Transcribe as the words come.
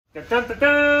Da, da, da,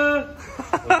 da.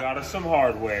 We got us some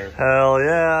hardware. Hell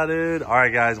yeah, dude. All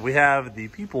right, guys, we have the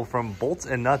people from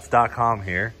boltsandnuts.com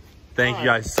here. Thank you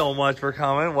guys so much for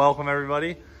coming. Welcome,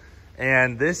 everybody.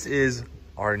 And this is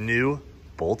our new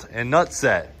bolt and nut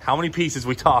set. How many pieces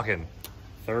we talking?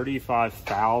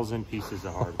 35,000 pieces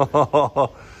of hardware.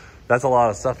 That's a lot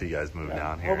of stuff you guys moved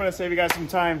down here. Hoping to save you guys some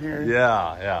time here.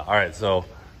 Yeah. All right, so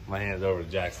my hand's over to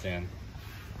Jack Stan.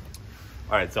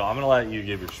 All right, so I'm gonna let you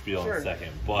give your spiel in a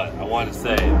second, but I want to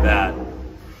say that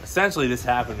essentially this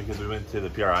happened because we went to the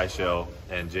PRI show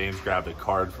and James grabbed a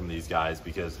card from these guys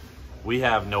because we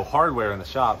have no hardware in the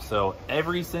shop. So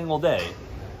every single day,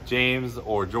 James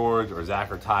or George or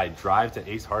Zach or Ty drive to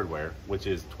Ace Hardware, which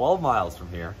is 12 miles from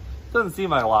here. Doesn't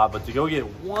seem like a lot, but to go get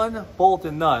one bolt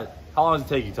and nut, how long does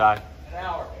it take you, Ty? An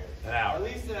hour. An hour. At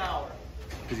least an hour.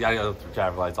 Because you gotta go through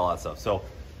traffic lights, all that stuff. So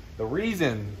the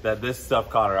reason that this stuff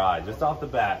caught our eye, just off the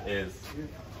bat, is,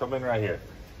 come in right here.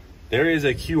 There is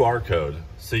a QR code,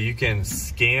 so you can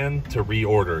scan to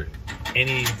reorder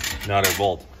any nut or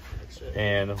bolt.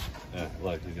 And yeah,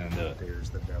 look, he's gonna do it. Here's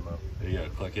the demo. You gotta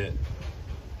click it,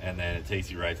 and then it takes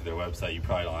you right to their website. You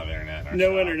probably don't have internet in our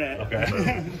No shop. internet.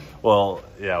 Okay. Well,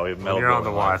 yeah, we have metal. You're on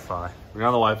the Wi-Fi. We're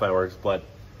on the Wi-Fi works, but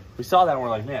we saw that and we're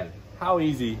like, man, how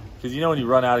easy, because you know when you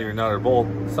run out of your nut or bolt,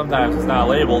 sometimes it's not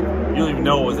labeled, you don't even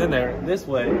know what was in there. This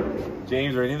way,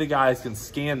 James or any of the guys can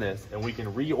scan this and we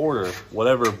can reorder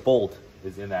whatever bolt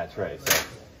is in that tray. So,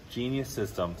 genius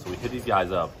system. So we hit these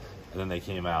guys up and then they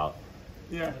came out.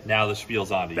 Yeah. Now the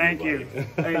spiel's on to Thank you. you.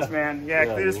 Thanks, man. Yeah,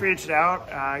 they just reached out.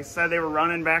 He said they were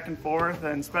running back and forth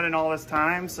and spending all this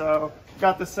time, so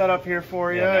got this set up here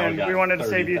for you, Yeah, and we wanted to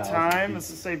save you 30,000 time. This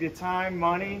will save you time,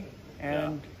 money,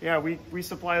 and yeah, we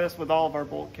supply this with all of our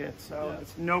bolt kits, so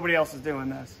it's, nobody else is doing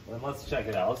this. Then let's check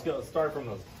it out. Let's start from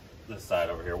this side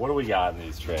over here. What do we got in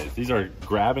these trays? These are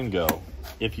grab and go,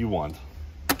 if you want.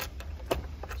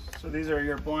 So these are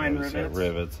your blind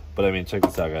rivets. But I mean, check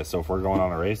this out, guys. So if we're going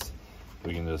on a race,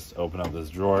 we can just open up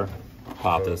this drawer,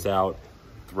 pop this out,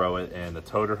 throw it in the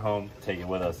toter home, take it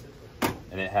with us,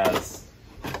 and it has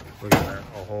Look at that,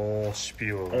 a whole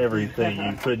spew of everything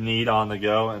you could need on the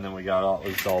go. And then we got all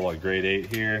what, grade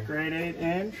 8 here. Grade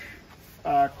 8-inch,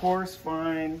 coarse,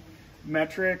 fine,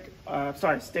 metric,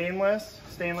 stainless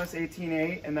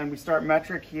 18/8, and then we start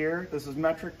metric here. This is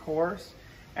metric coarse,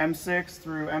 M6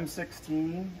 through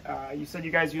M16. You said you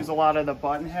guys use a lot of the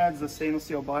button heads, the stainless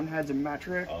steel button heads in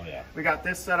metric. Oh yeah. We got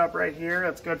this set up right here.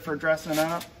 It's good for dressing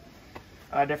up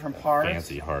different parts.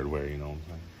 Fancy hardware, you know what I'm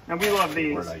saying? And we love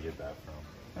these. Where did I get that from?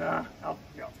 I'll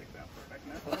take that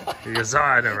perfect. because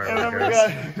I never And then we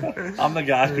guess. I'm the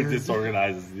guy who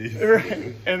disorganizes these.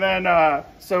 Right. And then,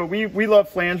 so we love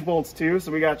flange bolts too,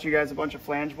 so we got you guys a bunch of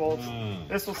flange bolts.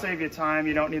 This will save you time.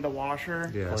 You don't need the washer.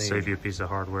 Yeah, Clean. save you a piece of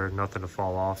hardware, nothing to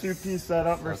fall off. 2-piece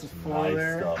setup versus 4 nice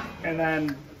there. stuff. And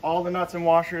then all the nuts and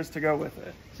washers to go with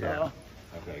it. So, Yeah.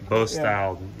 Okay. Both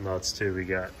style nuts too. We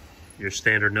got your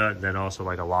standard nut, and then also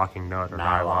like a locking nut or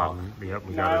nylon. Yep,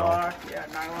 we got it all.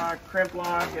 Nylock, crimp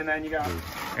lock, and then you got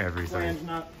Everything.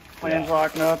 flange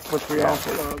lock nuts, which we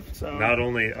also love. So Not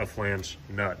only a flange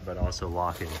nut, but also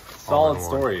locking. Solid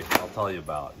story I'll tell you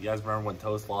about. You guys remember when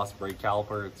Toast lost brake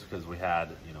caliper? It's because we had,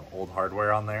 old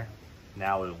hardware on there.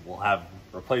 Now we'll have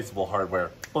replaceable hardware,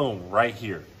 boom, right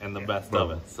here, and the best of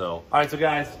it. So, all right, so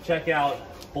guys, check out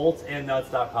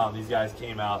boltsandnuts.com. These guys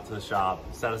came out to the shop,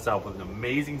 set us up with an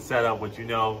amazing setup, which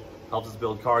helps us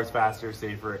build cars faster,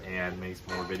 safer, and makes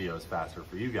more videos faster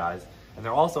for you guys. And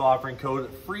they're also offering code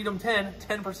FREEDOM10,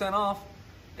 10% off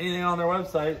anything on their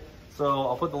website. So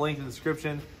I'll put the link in the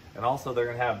description. And also they're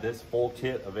gonna have this full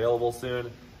kit available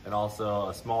soon, and also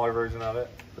a smaller version of it,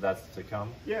 but that's to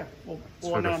come. yeah, we'll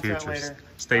For the announce that future. later.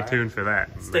 Stay tuned for that.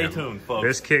 Stay Man, tuned, folks.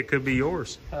 This kit could be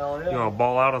yours. Hell yeah. You want to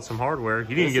ball out on some hardware.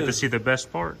 You didn't This get to is- see the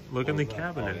best part. Look in the Oh,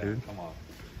 cabinet, yeah. dude. Come on.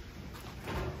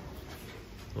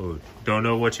 Oh, don't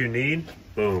know what you need?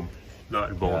 Boom. Nut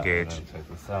and bolt Yeah, gauge. check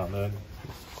this out, man.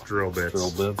 Drill bits.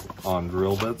 Drill bits on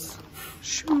drill bits.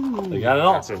 Shoo. They got it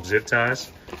all. Got some zip ties.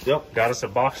 Yep. Got us a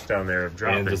box down there of And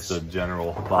droppings. just a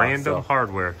general box. Random So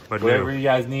hardware. But whatever new. you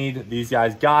guys need, these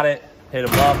guys got it. Hit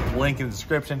them up. Link in the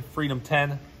description.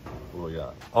 FREEDOM10. What do we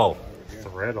got? Oh.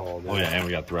 Thread all. Oh yeah, and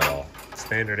we got thread all.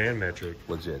 Standard and metric.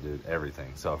 Legit, dude.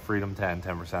 Everything. So FREEDOM10,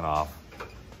 10% off.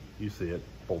 You see it.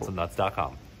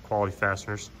 Boltsandnuts.com. Quality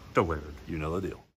fasteners delivered. You know the deal.